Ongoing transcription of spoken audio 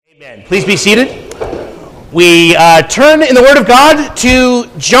Amen. Please be seated. We turn in the Word of God to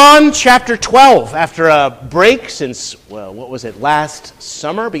John chapter 12. After a break since, last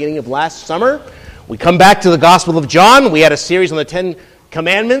summer, beginning of last summer, we come back to the Gospel of John. We had a series on the Ten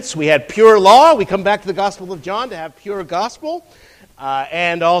Commandments. We had pure law. We come back to the Gospel of John to have pure gospel.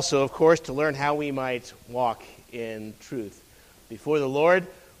 And also, of course, to learn how we might walk in truth before the Lord.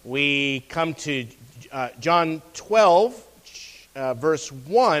 We come to John 12, verse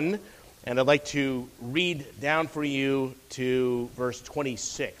 1, and I'd like to read down for you to verse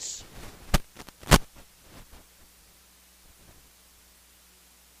 26.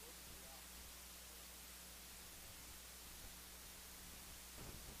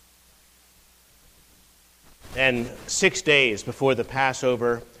 And 6 days before the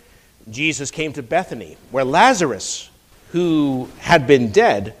Passover, Jesus came to Bethany, where Lazarus, who had been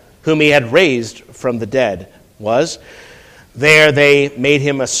dead, whom he had raised from the dead, was. There they made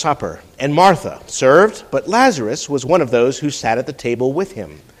him a supper, and Martha served, but Lazarus was one of those who sat at the table with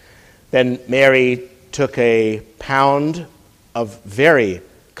him. Then Mary took a pound of very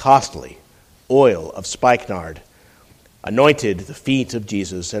costly oil of spikenard, anointed the feet of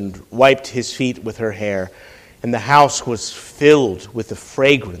Jesus, and wiped his feet with her hair, and the house was filled with the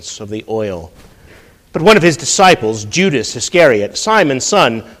fragrance of the oil. But one of his disciples, Judas Iscariot, Simon's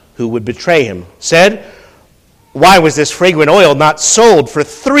son, who would betray him, said, "Why was this fragrant oil not sold for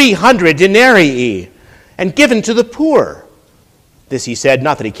 300 denarii and given to the poor?" This he said,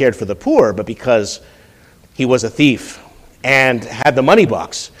 not that he cared for the poor, but because he was a thief and had the money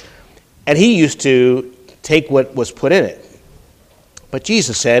box, and he used to take what was put in it. But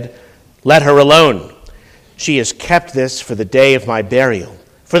Jesus said, "Let her alone. She has kept this for the day of my burial.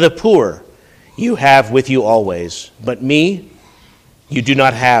 For the poor you have with you always, but me you do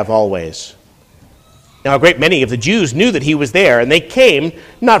not have always." Now a great many of the Jews knew that he was there, and they came,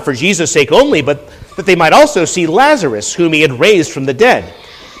 not for Jesus' sake only, but that they might also see Lazarus, whom he had raised from the dead.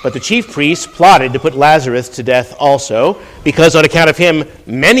 But the chief priests plotted to put Lazarus to death also, because on account of him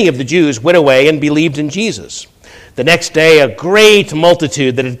many of the Jews went away and believed in Jesus. The next day a great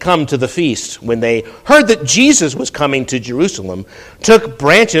multitude that had come to the feast, when they heard that Jesus was coming to Jerusalem, took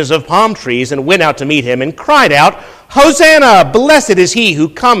branches of palm trees and went out to meet him and cried out, "Hosanna! Blessed is he who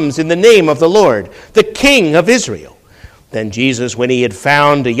comes in the name of the Lord, the King of Israel." Then Jesus, when he had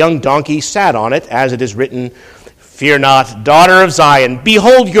found a young donkey, sat on it, as it is written, "Fear not, daughter of Zion,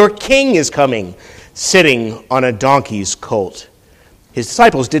 behold, your king is coming, sitting on a donkey's colt." His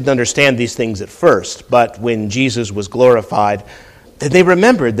disciples didn't understand these things at first, but when Jesus was glorified, then they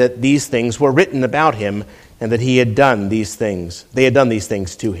remembered that these things were written about him and that he had done these things. They had done these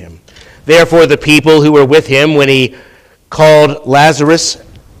things to him. Therefore the people who were with him when he called Lazarus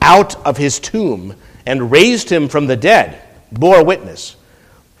out of his tomb and raised him from the dead bore witness.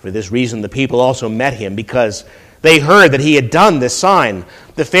 For this reason the people also met him, because they heard that he had done this sign.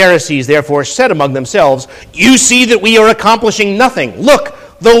 The Pharisees therefore said among themselves, "You see that we are accomplishing nothing. Look,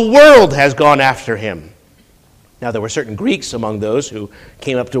 the world has gone after him." Now there were certain Greeks among those who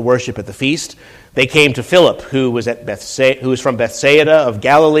came up to worship at the feast. They came to Philip, who was from Bethsaida of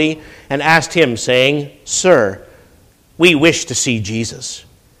Galilee, and asked him, saying, "Sir, we wish to see Jesus."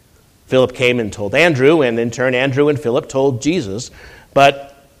 Philip came and told Andrew, and in turn Andrew and Philip told Jesus.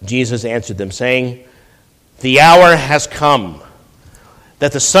 But Jesus answered them, saying, "The hour has come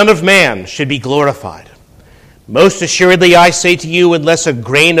that the Son of Man should be glorified. Most assuredly I say to you, unless a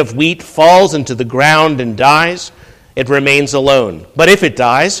grain of wheat falls into the ground and dies, it remains alone. But if it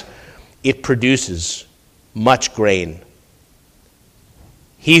dies, it produces much grain.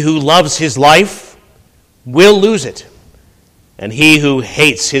 He who loves his life will lose it, and he who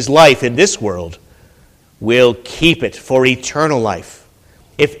hates his life in this world will keep it for eternal life.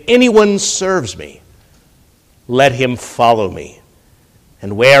 If anyone serves me, let him follow me.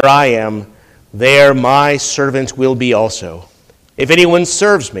 And where I am, there my servant will be also. If anyone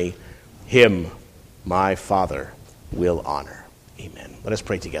serves me, him my Father will honor." Amen. Let us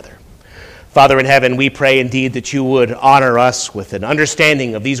pray together. Father in heaven, we pray indeed that you would honor us with an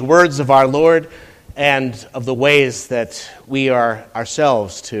understanding of these words of our Lord and of the ways that we are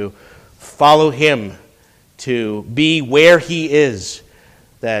ourselves to follow him, to be where he is,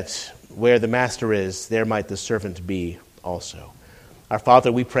 that where the master is, there might the servant be also. Our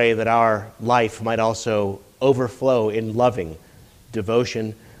Father, we pray that our life might also overflow in loving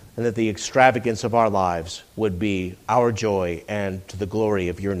devotion, and that the extravagance of our lives would be our joy and to the glory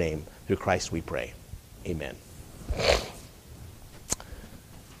of your name. Through Christ we pray. Amen.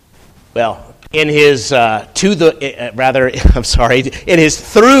 Well, in his Through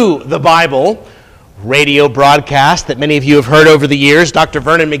the Bible radio broadcast that many of you have heard over the years. Dr.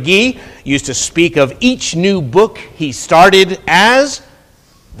 Vernon McGee used to speak of each new book he started as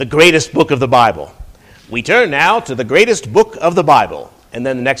the greatest book of the Bible. We turn now to the greatest book of the Bible. And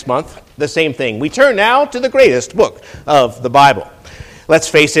then the next month, the same thing. We turn now to the greatest book of the Bible. Let's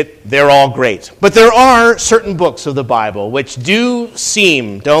face it, they're all great. But there are certain books of the Bible which do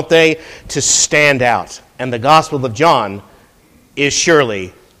seem, don't they, to stand out. And the Gospel of John is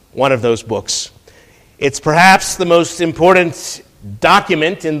surely one of those books. It's perhaps the most important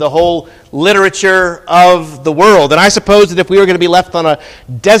document in the whole literature of the world. And I suppose that if we were going to be left on a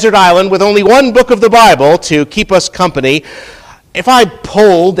desert island with only one book of the Bible to keep us company, if I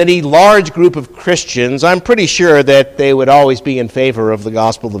polled any large group of Christians, I'm pretty sure that they would always be in favor of the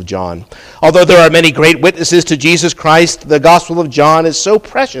Gospel of John. Although there are many great witnesses to Jesus Christ, the Gospel of John is so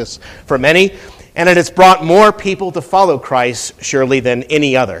precious for many, and it has brought more people to follow Christ surely than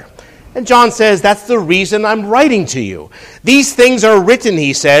any other. And John says, that's the reason I'm writing to you. These things are written,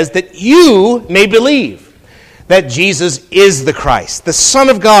 he says, that you may believe that Jesus is the Christ, the Son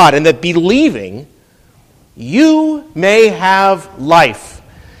of God, and that believing you may have life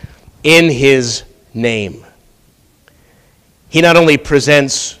in his name. He not only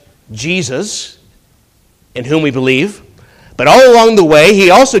presents Jesus, in whom we believe, but all along the way, he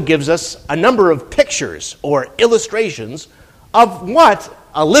also gives us a number of pictures or illustrations of what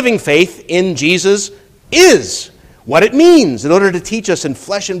a living faith in Jesus is, what it means in order to teach us in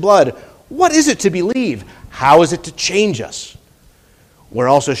flesh and blood. What is it to believe? How is it to change us? We're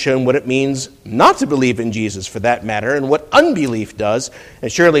also shown what it means not to believe in Jesus, for that matter, and what unbelief does.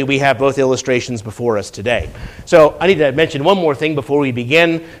 And surely we have both illustrations before us today. So I need to mention one more thing before we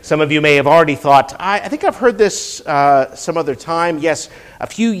begin. Some of you may have already thought, I think I've heard this some other time. Yes, a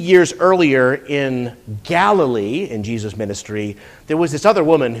few years earlier in Galilee, in Jesus' ministry, there was this other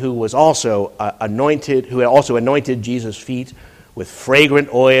woman who was also anointed, who had also anointed Jesus' feet with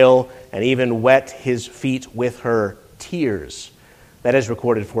fragrant oil and even wet his feet with her tears. That is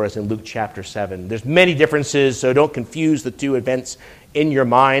recorded for us in Luke chapter 7. There's many differences, so don't confuse the two events in your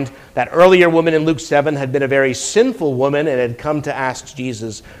mind. That earlier woman in Luke 7 had been a very sinful woman and had come to ask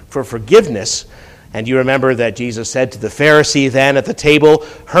Jesus for forgiveness. And you remember that Jesus said to the Pharisee then at the table,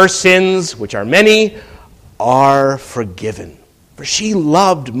 her sins, which are many, are forgiven. For she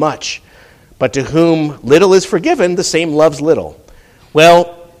loved much, but to whom little is forgiven, the same loves little.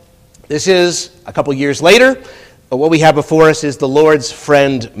 Well, this is a couple years later. But what we have before us is the Lord's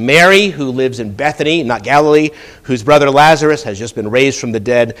friend Mary, who lives in Bethany, not Galilee, whose brother Lazarus has just been raised from the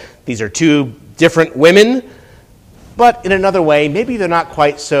dead. These are two different women, but in another way, maybe they're not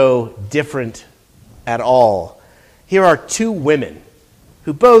quite so different at all. Here are two women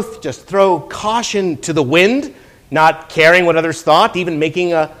who both just throw caution to the wind, not caring what others thought, even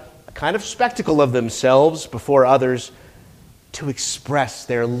making a kind of spectacle of themselves before others, to express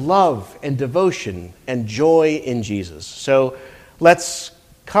their love and devotion and joy in Jesus. So let's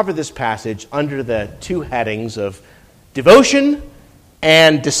cover this passage under the two headings of devotion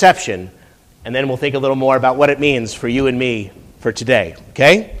and deception, and then we'll think a little more about what it means for you and me for today,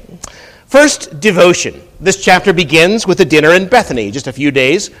 okay? First, devotion. This chapter begins with a dinner in Bethany, just a few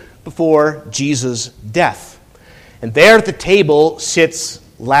days before Jesus' death. And there at the table sits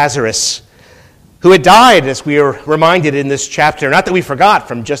Lazarus, who had died, as we are reminded in this chapter, not that we forgot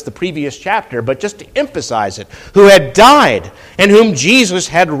from just the previous chapter, but just to emphasize it, who had died and whom Jesus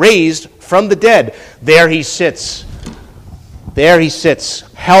had raised from the dead. There he sits,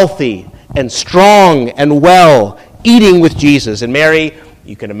 healthy and strong and well, eating with Jesus. And Mary,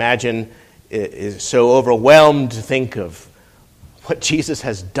 you can imagine, is so overwhelmed to think of what Jesus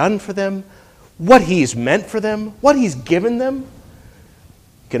has done for them, what he's meant for them, what he's given them.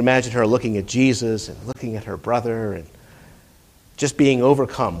 You can imagine her looking at Jesus and looking at her brother and just being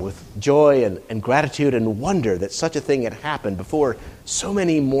overcome with joy and gratitude and wonder that such a thing had happened before so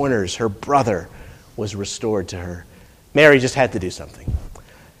many mourners. Her brother was restored to her. Mary just had to do something.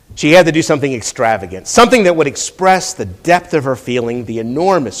 She had to do something extravagant, something that would express the depth of her feeling, the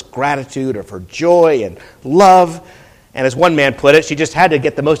enormous gratitude of her joy and love. And as one man put it, she just had to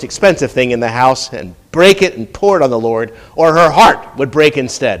get the most expensive thing in the house and break it and pour it on the Lord, or her heart would break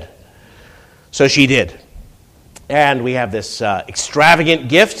instead. So she did. And we have this extravagant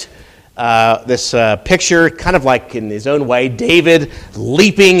gift, this picture, kind of like in his own way, David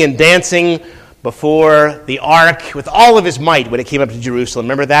leaping and dancing before the ark with all of his might when it came up to Jerusalem.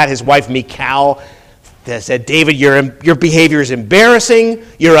 Remember that? His wife Michal said, David, your behavior is embarrassing,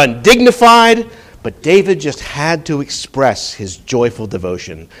 you're undignified. But David just had to express his joyful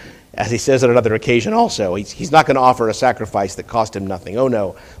devotion. As he says on another occasion also, he's not going to offer a sacrifice that cost him nothing. Oh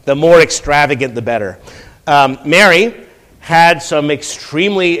no, the more extravagant, the better. Mary had some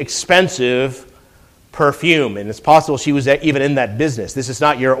extremely expensive perfume, and it's possible she was even in that business. This is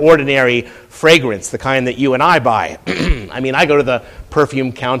not your ordinary fragrance, the kind that you and I buy. I mean, I go to the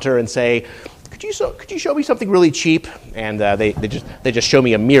perfume counter and say, could you show me something really cheap? And they just show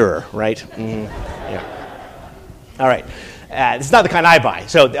me a mirror, right? Yeah. All right. This is not the kind I buy.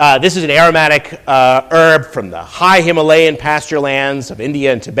 So this is an aromatic herb from the high Himalayan pasture lands of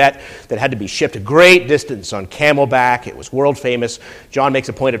India and Tibet that had to be shipped a great distance on camelback. It was world famous. John makes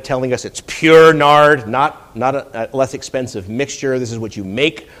a point of telling us it's pure nard, not a less expensive mixture. This is what you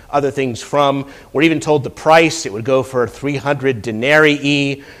make other things from. We're even told the price. It would go for 300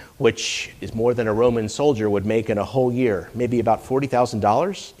 denarii, which is more than a Roman soldier would make in a whole year, maybe about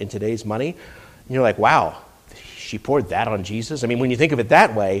 $40,000 in today's money. And you're like, wow. She poured that on Jesus? I mean, when you think of it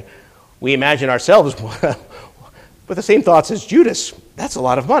that way, we imagine ourselves with the same thoughts as Judas. That's a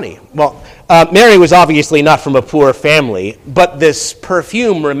lot of money. Well, Mary was obviously not from a poor family, but this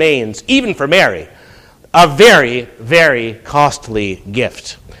perfume remains, even for Mary, a very, very costly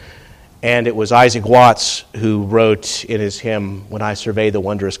gift. And it was Isaac Watts who wrote in his hymn, When I Survey the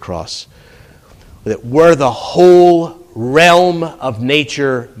Wondrous Cross, that were the whole realm of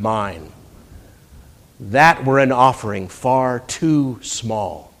nature mine, that were an offering far too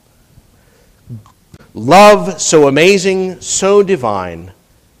small. Love so amazing, so divine,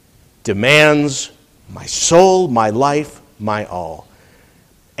 demands my soul, my life, my all.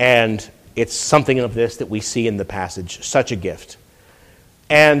 And it's something of this that we see in the passage, such a gift.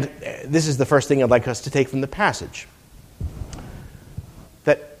 And this is the first thing I'd like us to take from the passage.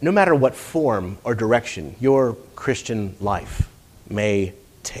 That no matter what form or direction your Christian life may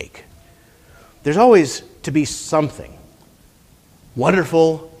take, there's always to be something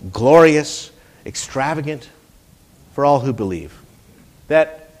wonderful, glorious, extravagant for all who believe.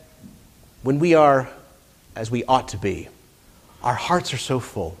 That when we are as we ought to be, our hearts are so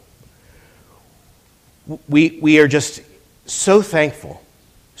full. We are just so thankful,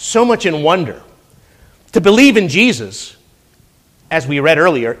 so much in wonder. To believe in Jesus, as we read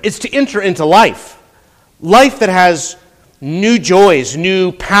earlier, is to enter into life. Life that has new joys,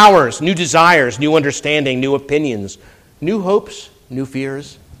 new powers, new desires, new understanding, new opinions, new hopes, new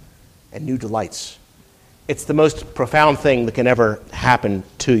fears, and new delights. It's the most profound thing that can ever happen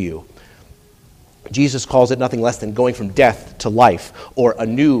to you. Jesus calls it nothing less than going from death to life, or a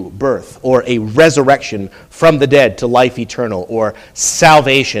new birth, or a resurrection from the dead to life eternal, or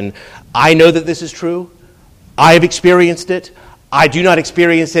salvation. I know that this is true. I have experienced it. I do not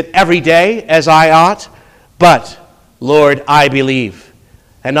experience it every day as I ought, but Lord, I believe,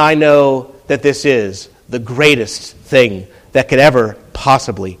 and I know that this is the greatest thing that could ever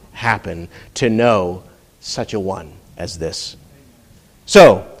possibly happen, to know such a one as this.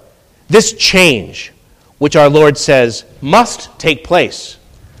 So, this change, which our Lord says must take place,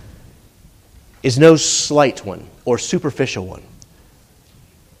 is no slight one or superficial one.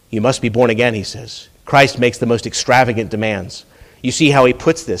 You must be born again, he says. Christ makes the most extravagant demands. You see how he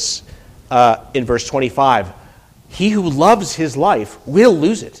puts this in verse 25. He who loves his life will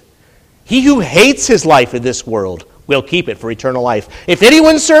lose it. He who hates his life in this world will keep it for eternal life. If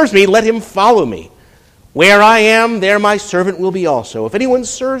anyone serves me, let him follow me. Where I am, there my servant will be also. If anyone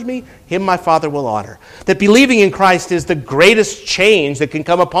serves me, him my Father will honor. That believing in Christ is the greatest change that can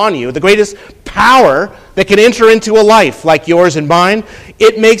come upon you, the greatest power that can enter into a life like yours and mine.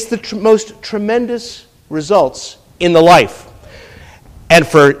 It makes the most tremendous results in the life. And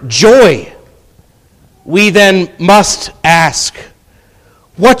for joy, we then must ask,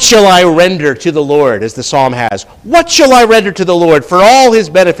 what shall I render to the Lord, as the psalm has? What shall I render to the Lord for all his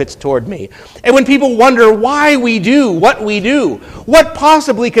benefits toward me? And when people wonder why we do, what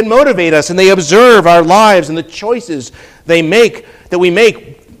possibly can motivate us, and they observe our lives and the choices that we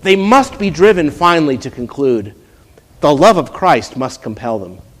make, they must be driven finally to conclude the love of Christ must compel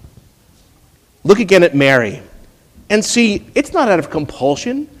them. Look again at Mary and see, it's not out of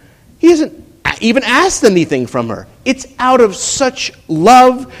compulsion. He isn't even asked anything from her. It's out of such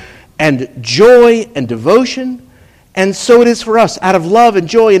love and joy and devotion. And so it is for us, out of love and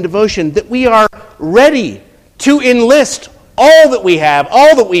joy and devotion, that we are ready to enlist all that we have,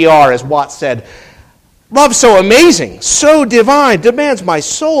 all that we are, as Watts said. Love so amazing, so divine, demands my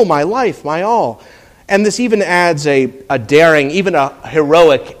soul, my life, my all. And this even adds a daring, even a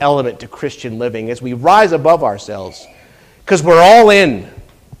heroic element to Christian living as we rise above ourselves, because we're all in.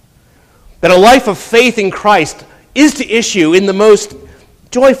 That a life of faith in Christ is to issue in the most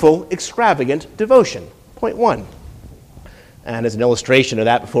joyful, extravagant devotion. Point one. And as an illustration of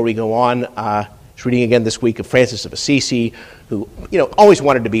that, before we go on, I was reading again this week of Francis of Assisi, who always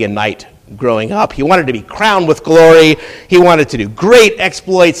wanted to be a knight growing up. He wanted to be crowned with glory. He wanted to do great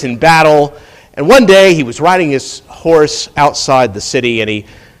exploits in battle. And one day he was riding his horse outside the city, and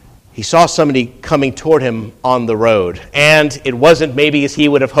he saw somebody coming toward him on the road. And it wasn't maybe as he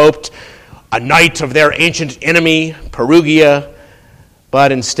would have hoped, a knight of their ancient enemy, Perugia,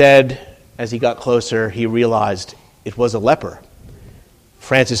 but instead, as he got closer, he realized it was a leper.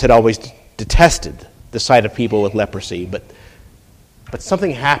 Francis had always detested the sight of people with leprosy, but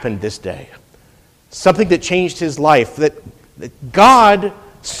something happened this day. Something that changed his life, that God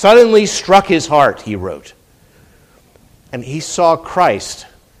suddenly struck his heart, he wrote. And he saw Christ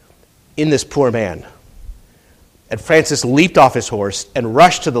in this poor man. And Francis leaped off his horse and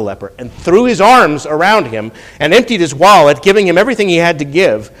rushed to the leper and threw his arms around him and emptied his wallet, giving him everything he had to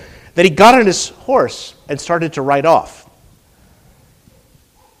give. Then he got on his horse and started to ride off.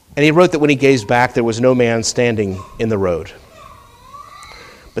 And he wrote that when he gazed back, there was no man standing in the road.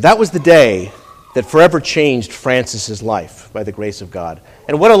 But that was the day that forever changed Francis's life by the grace of God.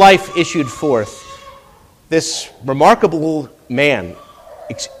 And what a life issued forth. This remarkable man,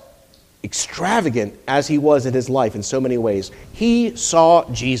 extravagant as he was in his life in so many ways, he saw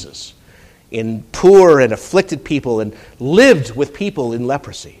Jesus in poor and afflicted people and lived with people in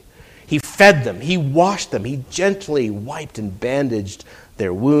leprosy. He fed them, he washed them, he gently wiped and bandaged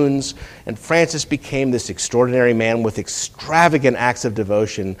their wounds, and Francis became this extraordinary man with extravagant acts of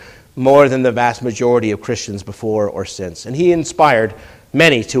devotion, more than the vast majority of Christians before or since. And he inspired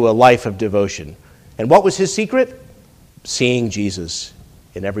many to a life of devotion. And what was his secret? Seeing Jesus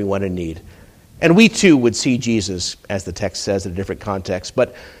in everyone in need. And we too would see Jesus, as the text says in a different context.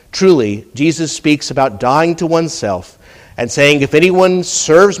 But truly, Jesus speaks about dying to oneself and saying, if anyone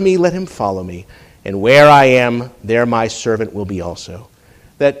serves me, let him follow me. And where I am, there my servant will be also.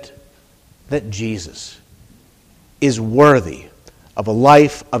 That Jesus is worthy of a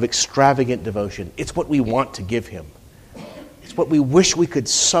life of extravagant devotion. It's what we want to give him. It's what we wish we could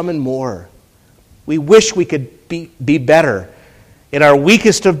summon more. We wish we could be better in our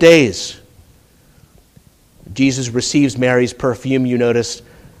weakest of days. Jesus receives Mary's perfume, you notice,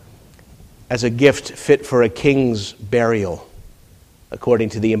 as a gift fit for a king's burial, according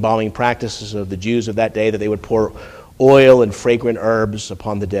to the embalming practices of the Jews of that day, that they would pour oil and fragrant herbs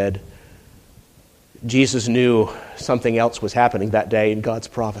upon the dead. Jesus knew something else was happening that day in God's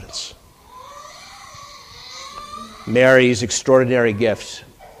providence. Mary's extraordinary gift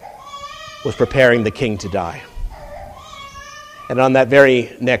was preparing the king to die. And on that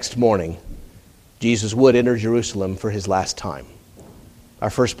very next morning, Jesus would enter Jerusalem for his last time. Our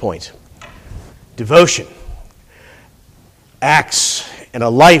first point, devotion. Acts and a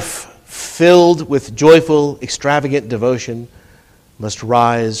life filled with joyful, extravagant devotion must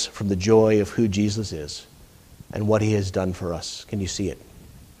rise from the joy of who Jesus is and what he has done for us. Can you see it?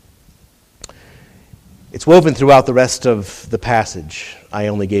 It's woven throughout the rest of the passage. I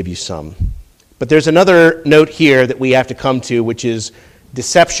only gave you some. But there's another note here that we have to come to, which is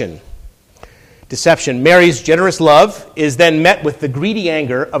deception. Deception. Mary's generous love is then met with the greedy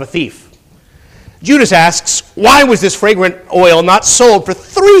anger of a thief. Judas asks, why was this fragrant oil not sold for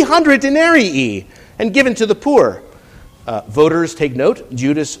 300 denarii and given to the poor? Voters take note,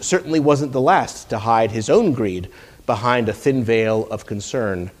 Judas certainly wasn't the last to hide his own greed behind a thin veil of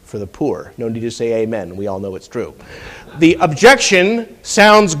concern for the poor. No need to say amen. We all know it's true. The objection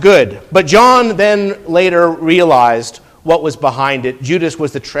sounds good, but John then later realized what was behind it. Judas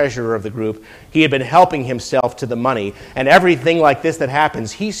was the treasurer of the group. He had been helping himself to the money, and everything like this that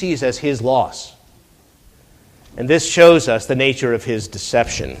happens, he sees as his loss. And this shows us the nature of his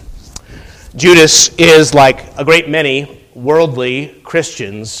deception. Judas is like a great many worldly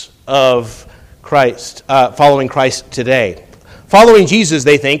Christians of Christ, following Christ today. Following Jesus,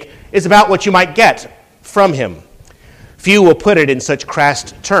 they think, is about what you might get from him. Few will put it in such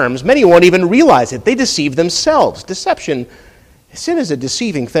crass terms. Many won't even realize it. They deceive themselves. Deception, sin is a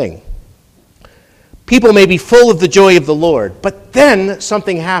deceiving thing. People may be full of the joy of the Lord, but then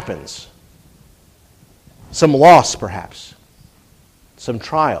something happens. Some loss, perhaps. Some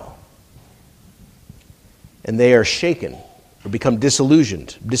trial. And they are shaken or become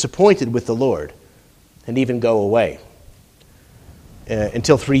disillusioned, disappointed with the Lord, and even go away.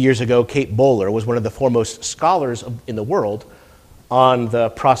 Until 3 years ago, Kate Bowler was one of the foremost scholars in the world on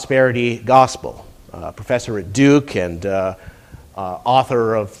the prosperity gospel. Professor at Duke and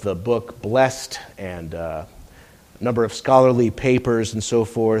author of the book Blessed and a number of scholarly papers and so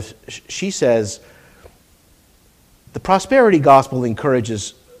forth. She says, the prosperity gospel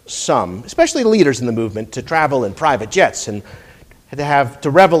encourages some, especially leaders in the movement, to travel in private jets and to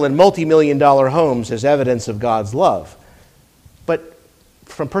revel in multi-million-dollar homes as evidence of God's love. But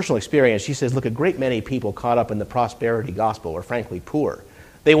from personal experience, she says, look, a great many people caught up in the prosperity gospel are frankly poor.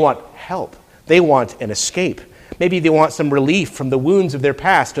 They want help. They want an escape. Maybe they want some relief from the wounds of their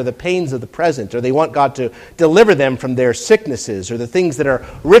past or the pains of the present, or they want God to deliver them from their sicknesses or the things that are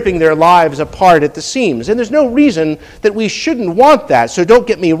ripping their lives apart at the seams. And there's no reason that we shouldn't want that, so don't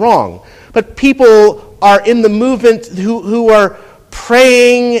get me wrong. But people are in the movement who are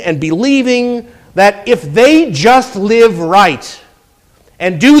praying and believing that if they just live right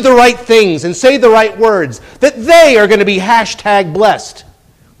and do the right things and say the right words, that they are going to be #blessed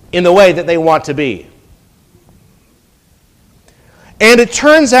in the way that they want to be. And it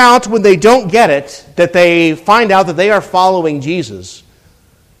turns out when they don't get it, that they find out that they are following Jesus,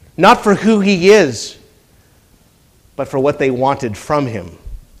 not for who he is, but for what they wanted from him.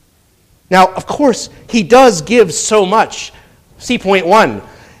 Now, of course, he does give so much. See point 1.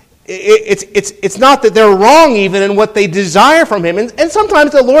 It's not that they're wrong even in what they desire from him. And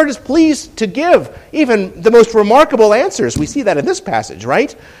sometimes the Lord is pleased to give even the most remarkable answers. We see that in this passage,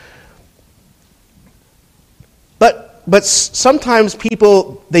 right? But sometimes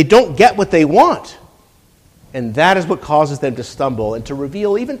people, they don't get what they want. And that is what causes them to stumble and to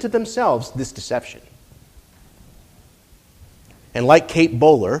reveal even to themselves this deception. And like Kate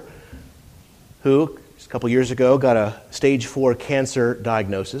Bowler, who just a couple years ago got a stage 4 cancer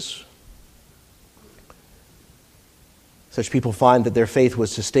diagnosis, such people find that their faith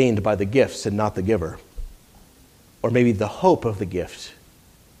was sustained by the gifts and not the giver. Or maybe the hope of the gift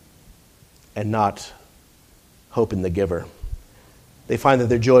and not hope in the giver. They find that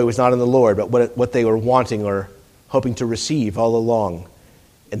their joy was not in the Lord, but what they were wanting or hoping to receive all along.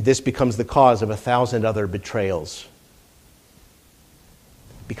 And this becomes the cause of 1,000 other betrayals.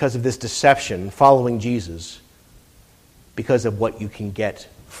 Because of this deception, following Jesus, because of what you can get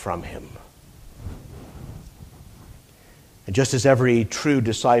from him. And just as every true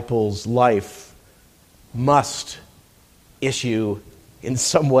disciple's life must issue in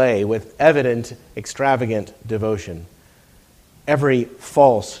some way with evident, extravagant devotion, every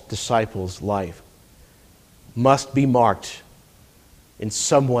false disciple's life must be marked in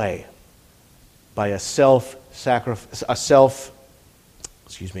some way by a self-seeking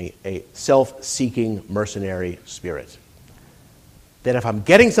mercenary spirit. That if I'm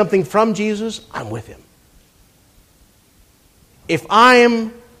getting something from Jesus, I'm with him. If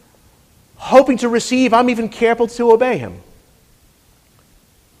I'm hoping to receive, I'm even careful to obey him.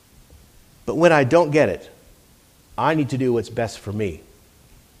 But when I don't get it, I need to do what's best for me.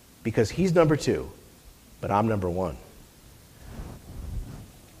 Because he's number 2, but I'm number 1.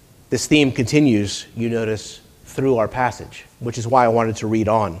 This theme continues, you notice, through our passage, which is why I wanted to read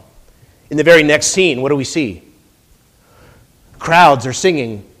on. In the very next scene, what do we see? Crowds are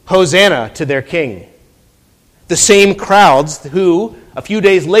singing, Hosanna to their king. The same crowds who, a few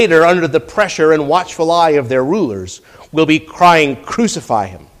days later, under the pressure and watchful eye of their rulers, will be crying, crucify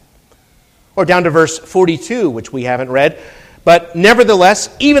him. Or down to verse 42, which we haven't read. But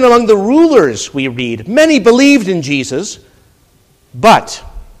nevertheless, even among the rulers, we read, many believed in Jesus, but,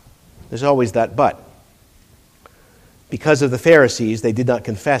 there's always that but. Because of the Pharisees, they did not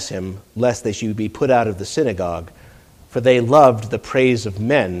confess him, lest they should be put out of the synagogue, for they loved the praise of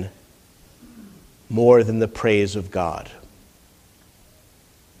men more than the praise of God.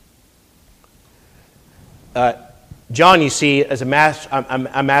 John, you see, is a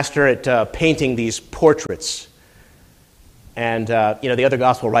master at painting these portraits. And, the other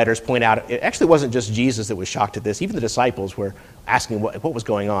gospel writers point out, it actually wasn't just Jesus that was shocked at this. Even the disciples were asking what was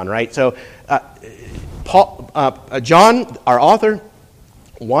going on, right? So John, our author,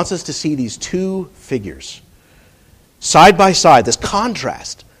 wants us to see these two figures side by side, this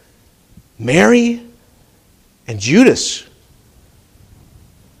contrast. Mary and Judas,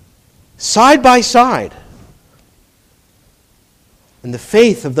 side by side. And the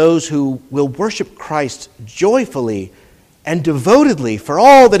faith of those who will worship Christ joyfully and devotedly for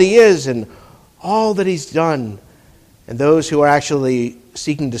all that he is and all that he's done, and those who are actually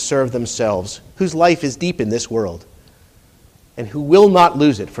seeking to serve themselves, whose life is deep in this world, and who will not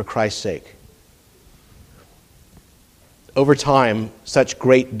lose it for Christ's sake. Over time, such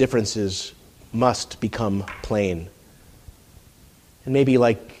great differences must become plain. And maybe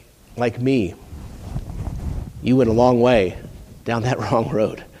like me, you went a long way down that wrong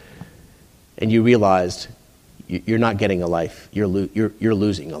road, and you realized you're not getting a life, you're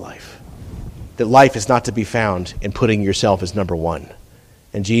losing a life. That life is not to be found in putting yourself as number 1,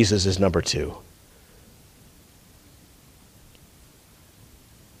 and Jesus is number 2.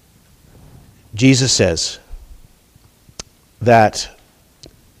 Jesus says that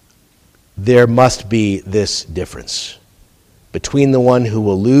there must be this difference between the one who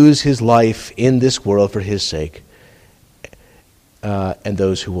will lose his life in this world for his sake and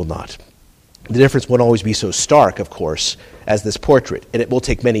those who will not. The difference won't always be so stark, of course, as this portrait, and it will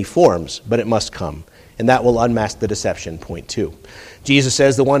take many forms, but it must come. And that will unmask the deception, point 2. Jesus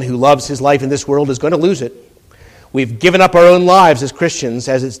says the one who loves his life in this world is going to lose it. We've given up our own lives as Christians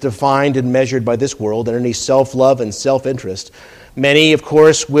as it's defined and measured by this world and any self-love and self-interest. Many, of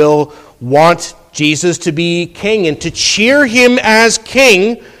course, will want Jesus to be king and to cheer him as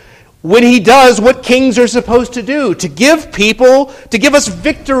king when he does what kings are supposed to do, to give us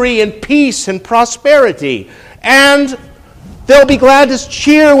victory and peace and prosperity. And they'll be glad to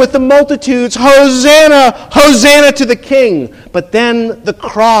cheer with the multitudes, Hosanna, Hosanna to the King. But then the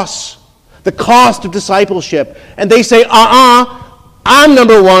cross, the cost of discipleship, and they say, I'm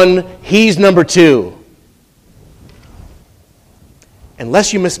number 1, he's number 2.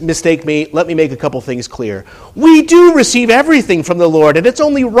 Unless you mistake me, let me make a couple things clear. We do receive everything from the Lord, and it's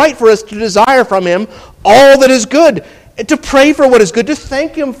only right for us to desire from him all that is good, and to pray for what is good, to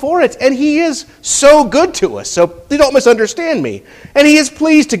thank him for it. And he is so good to us, so please don't misunderstand me. And he is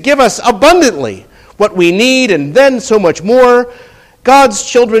pleased to give us abundantly what we need, and then so much more. God's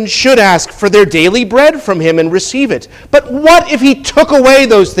children should ask for their daily bread from him and receive it. But what if he took away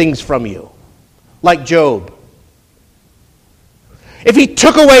those things from you, like Job? If he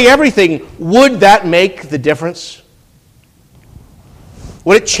took away everything, would that make the difference?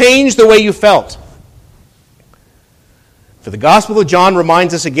 Would it change the way you felt? For the Gospel of John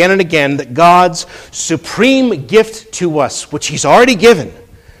reminds us again and again that God's supreme gift to us, which he's already given,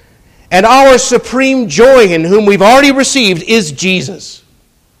 and our supreme joy in whom we've already received, is Jesus.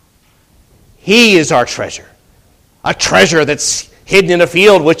 He is our treasure. A treasure that's hidden in a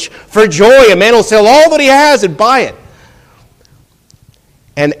field, which for joy a man will sell all that he has and buy it.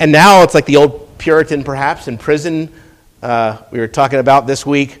 And now it's like the old Puritan, perhaps, in prison we were talking about this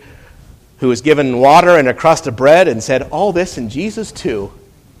week, who was given water and a crust of bread and said, all this in Jesus too.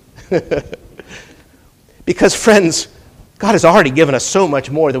 Because, friends, God has already given us so much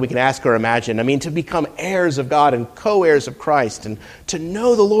more than we can ask or imagine. I mean, to become heirs of God and co-heirs of Christ and to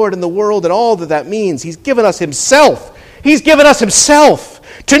know the Lord and the world and all that that means. He's given us himself. He's given us himself.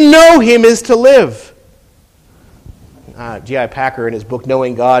 To know him is to live. G.I. Packer, in his book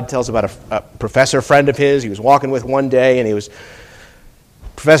Knowing God, tells about a professor friend of his he was walking with one day, and the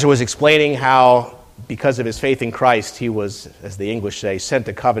professor was explaining how, because of his faith in Christ, he was, as the English say, sent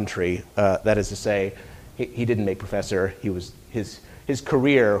to Coventry. That is to say, he didn't make professor. His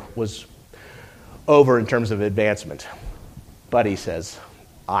career was over in terms of advancement. But he says,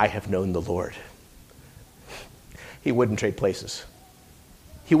 I have known the Lord. He wouldn't trade places.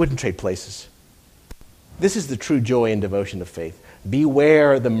 He wouldn't trade places. This is the true joy and devotion of faith.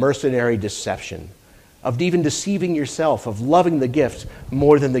 Beware the mercenary deception of even deceiving yourself, of loving the gift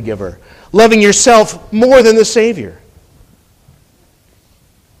more than the giver, loving yourself more than the Savior.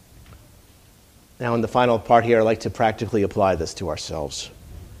 Now, in the final part here, I'd like to practically apply this to ourselves.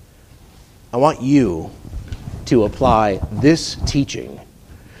 I want you to apply this teaching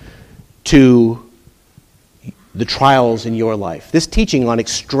to the trials in your life. This teaching on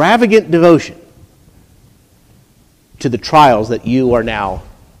extravagant devotion to the trials that you are now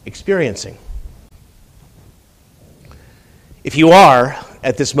experiencing. If you are,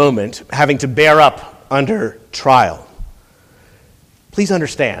 at this moment, having to bear up under trial, please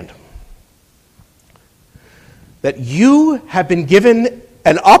understand that you have been given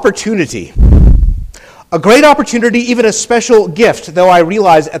an opportunity, a great opportunity, even a special gift, though I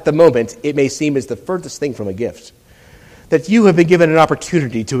realize at the moment it may seem as the furthest thing from a gift, that you have been given an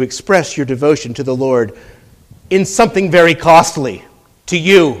opportunity to express your devotion to the Lord in something very costly to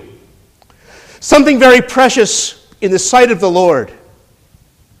you, something very precious in the sight of the Lord,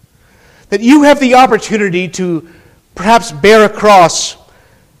 that you have the opportunity to perhaps bear a cross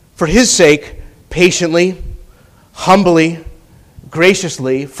for his sake, patiently, humbly,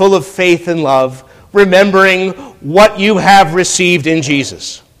 graciously, full of faith and love, remembering what you have received in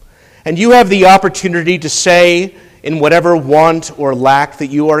Jesus. And you have the opportunity to say, in whatever want or lack that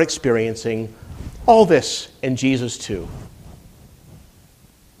you are experiencing, all this in Jesus too.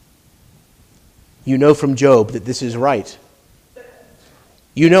 You know from Job that this is right.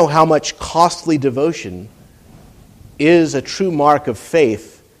 You know how much costly devotion is a true mark of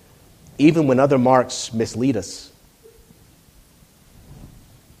faith, even when other marks mislead us.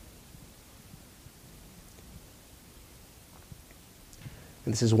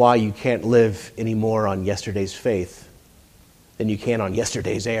 And this is why you can't live any more on yesterday's faith than you can on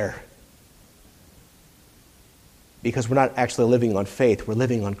yesterday's air. because we're not actually living on faith. We're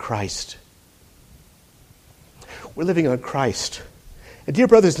living on Christ. We're living on Christ. And dear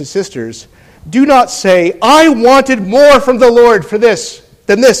brothers and sisters, do not say, I wanted more from the Lord for this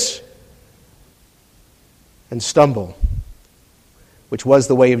than this, and stumble, which was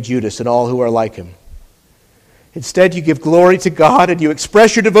the way of Judas and all who are like him. Instead, you give glory to God and you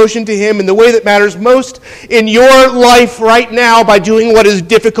express your devotion to Him in the way that matters most in your life right now by doing what is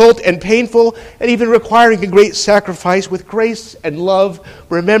difficult and painful and even requiring a great sacrifice with grace and love,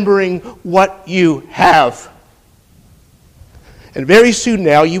 remembering what you have. And very soon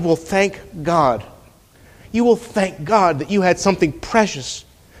now, you will thank God. You will thank God that you had something precious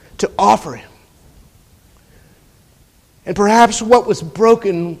to offer Him. And perhaps what was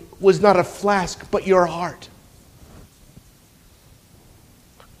broken was not a flask, but your heart.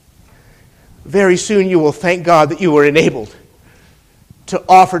 Very soon you will thank God that you were enabled to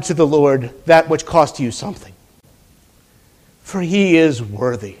offer to the Lord that which cost you something. For He is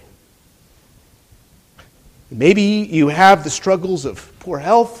worthy. Maybe you have the struggles of poor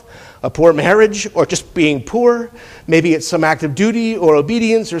health, a poor marriage, or just being poor. Maybe it's some act of duty or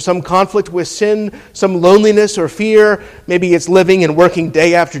obedience or some conflict with sin, some loneliness or fear. Maybe it's living and working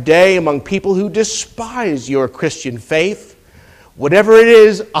day after day among people who despise your Christian faith. Whatever it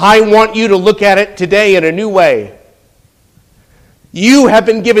is, I want you to look at it today in a new way. You have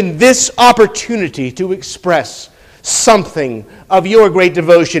been given this opportunity to express something of your great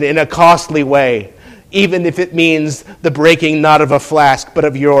devotion in a costly way, even if it means the breaking not of a flask, but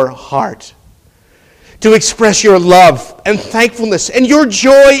of your heart. To express your love and thankfulness and your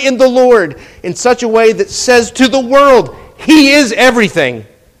joy in the Lord in such a way that says to the world, He is everything,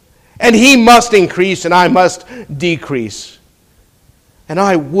 and He must increase and I must decrease. And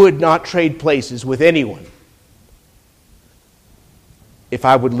I would not trade places with anyone if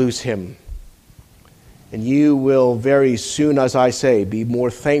I would lose Him. And you will very soon, as I say, be more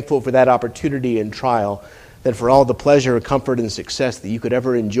thankful for that opportunity and trial than for all the pleasure, comfort, and success that you could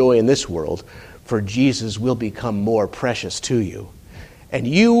ever enjoy in this world, for Jesus will become more precious to you. And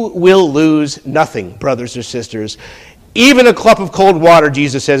you will lose nothing, brothers or sisters. Even a cup of cold water,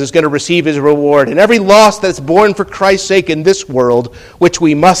 Jesus says, is going to receive His reward. And every loss that's borne for Christ's sake in this world, which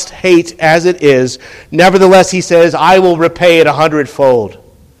we must hate as it is, nevertheless, He says, I will repay it 100-fold.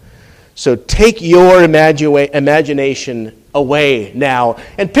 So take your imagination away now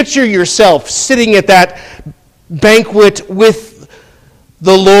and picture yourself sitting at that banquet with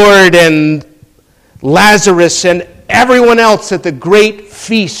the Lord and Lazarus and everyone else at the great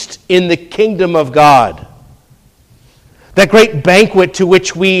feast in the kingdom of God. That great banquet to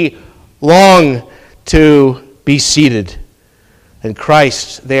which we long to be seated. And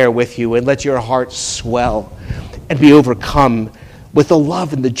Christ there with you, and let your heart swell and be overcome with the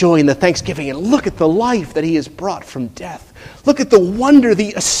love and the joy and the thanksgiving. And look at the life that He has brought from death. Look at the wonder,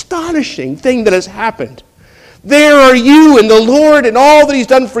 the astonishing thing that has happened. There are you and the Lord and all that He's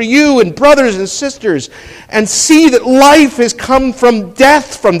done for you and brothers and sisters. And see that life has come from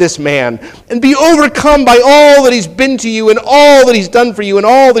death from this man. And be overcome by all that He's been to you and all that He's done for you and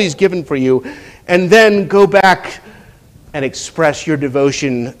all that He's given for you. And then go back and express your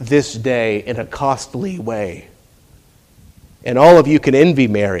devotion this day in a costly way. And all of you can envy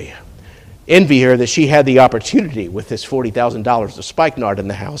Mary. Envy her that she had the opportunity with this $40,000 of spikenard in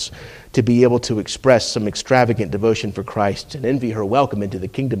the house to be able to express some extravagant devotion for Christ, and envy her welcome into the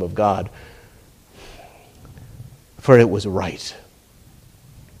kingdom of God. For it was right.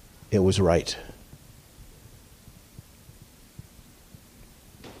 It was right.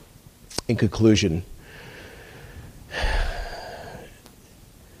 In conclusion,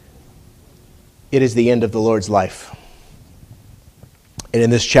 it is the end of the Lord's life. And in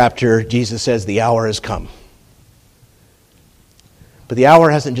this chapter, Jesus says the hour has come. But the hour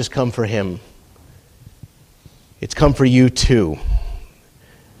hasn't just come for Him. It's come for you too.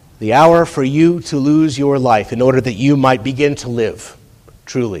 The hour for you to lose your life in order that you might begin to live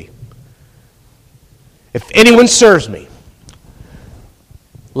truly. If anyone serves me,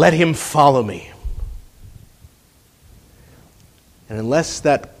 let him follow me. And unless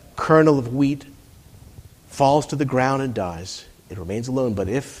that kernel of wheat falls to the ground and dies, it remains alone. But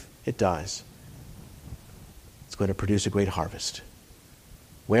if it dies, it's going to produce a great harvest.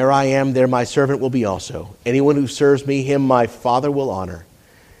 Where I am, there my servant will be also. Anyone who serves me, him my Father will honor.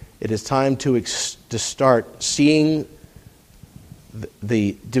 It is time to start seeing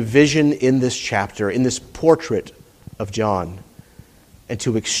the division in this chapter, in this portrait of John, and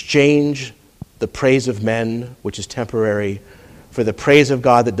to exchange the praise of men, which is temporary, for the praise of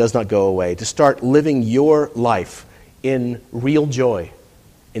God that does not go away. To start living your life in real joy,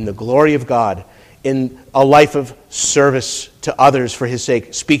 in the glory of God, in a life of service to others for his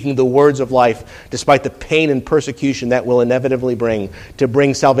sake, speaking the words of life despite the pain and persecution that will inevitably bring, to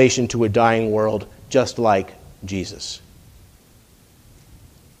bring salvation to a dying world just like Jesus.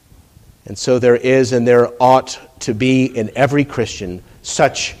 And so there is and there ought to be in every Christian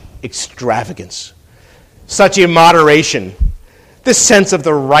such extravagance, such immoderation, this sense of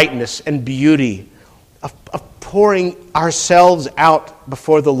the rightness and beauty of pouring ourselves out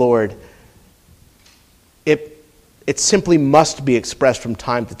before the Lord. It simply must be expressed from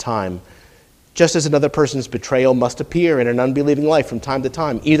time to time, just as another person's betrayal must appear in an unbelieving life from time to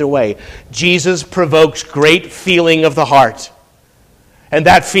time. Either way, Jesus provokes great feeling of the heart, and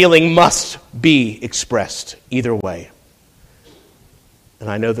that feeling must be expressed either way. And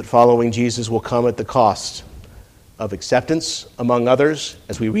I know that following Jesus will come at the cost of acceptance among others,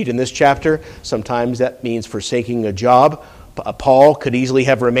 as we read in this chapter. Sometimes that means forsaking a job. Paul could easily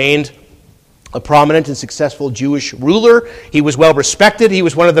have remained a prominent and successful Jewish ruler. He was well respected. He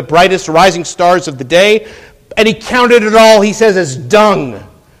was one of the brightest rising stars of the day. And he counted it all, he says, as dung,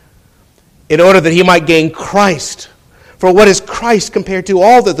 in order that he might gain Christ. For what is Christ compared to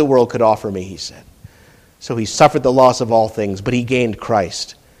all that the world could offer me, he said. So he suffered the loss of all things, but he gained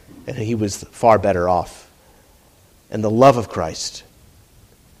Christ, and he was far better off. And the love of Christ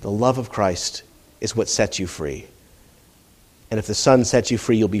is what sets you free. And if the Son sets you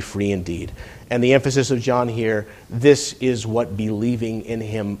free, you'll be free indeed. And the emphasis of John here, this is what believing in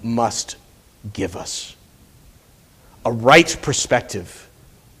him must give us. A right perspective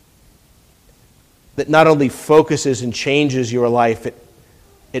that not only focuses and changes your life,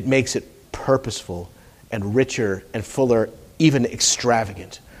 it makes it purposeful and richer and fuller, even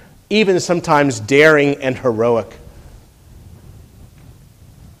extravagant, even sometimes daring and heroic.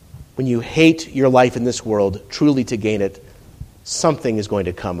 When you hate your life in this world truly to gain it, something is going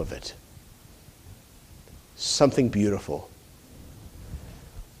to come of it. Something beautiful.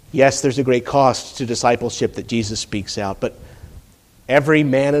 Yes, there's a great cost to discipleship that Jesus speaks out, but every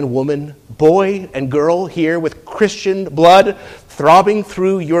man and woman, boy and girl here with Christian blood throbbing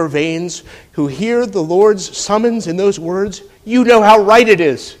through your veins, who hear the Lord's summons in those words, you know how right it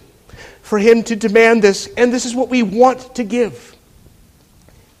is for him to demand this, and this is what we want to give.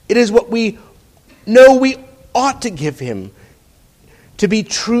 It is what we know we ought to give him, to be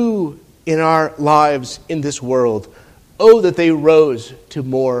true in our lives in this world. Oh, that they rose to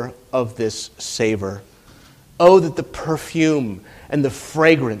more of this savor. Oh, that the perfume and the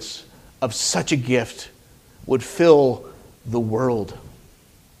fragrance of such a gift would fill the world.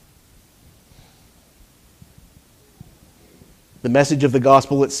 The message of the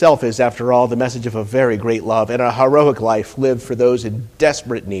gospel itself is, after all, the message of a very great love and a heroic life lived for those in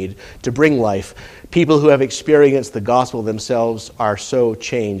desperate need to bring life. People who have experienced the gospel themselves are so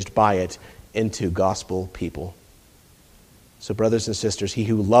changed by it into gospel people. So, brothers and sisters, he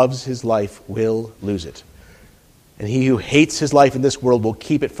who loves his life will lose it. And he who hates his life in this world will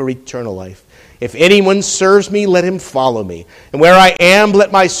keep it for eternal life. If anyone serves me, let him follow me. And where I am,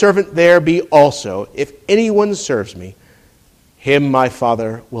 let my servant there be also. If anyone serves me, him my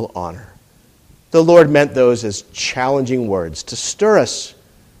Father will honor. The Lord meant those as challenging words to stir us,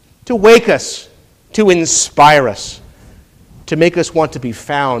 to wake us, to inspire us, to make us want to be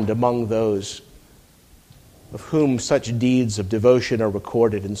found among those of whom such deeds of devotion are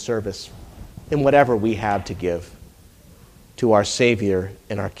recorded in service in whatever we have to give to our Savior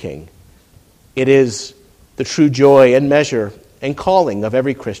and our King. It is the true joy and measure and calling of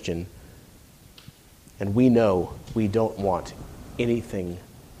every Christian, and we know we don't want anything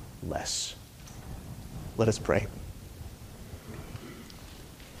less. Let us pray.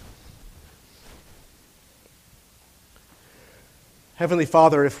 Heavenly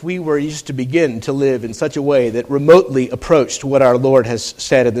Father, if we were just to begin to live in such a way that remotely approached what our Lord has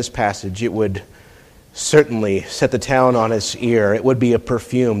said in this passage, it would certainly set the town on its ear. It would be a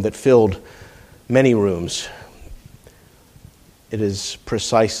perfume that filled many rooms. It is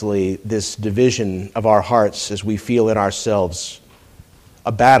precisely this division of our hearts as we feel in ourselves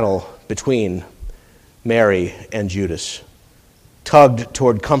a battle between Mary and Judas, tugged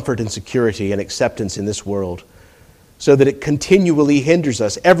toward comfort and security and acceptance in this world, so that it continually hinders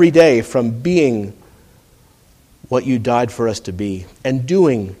us every day from being what you died for us to be and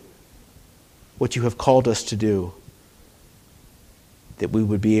doing what you have called us to do, that we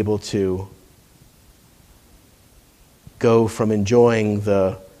would be able to go from enjoying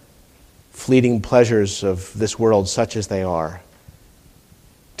the fleeting pleasures of this world, such as they are,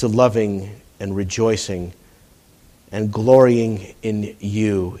 to loving and rejoicing and glorying in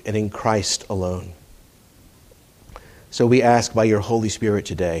you and in Christ alone. So we ask by your Holy Spirit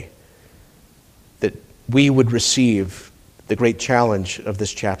today we would receive the great challenge of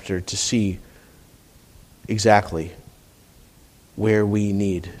this chapter to see exactly where we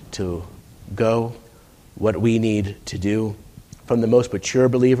need to go, what we need to do, from the most mature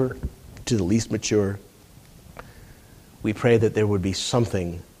believer to the least mature. We pray that there would be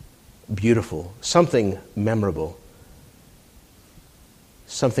something beautiful, something memorable,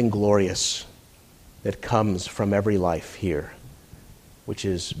 something glorious that comes from every life here, which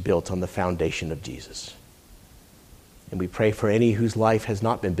is built on the foundation of Jesus. And we pray for any whose life has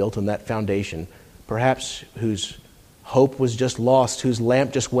not been built on that foundation, perhaps whose hope was just lost, whose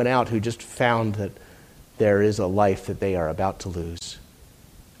lamp just went out, who just found that there is a life that they are about to lose.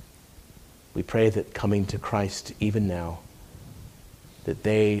 We pray that coming to Christ even now, that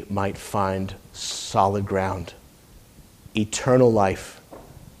they might find solid ground, eternal life,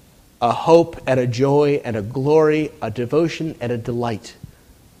 a hope and a joy and a glory, a devotion and a delight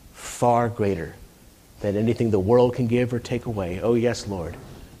far greater than anything the world can give or take away. Oh yes, Lord.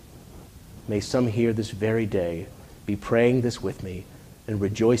 May some here this very day be praying this with me and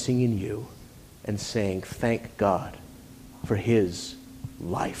rejoicing in you and saying, thank God for his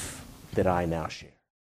life that I now share.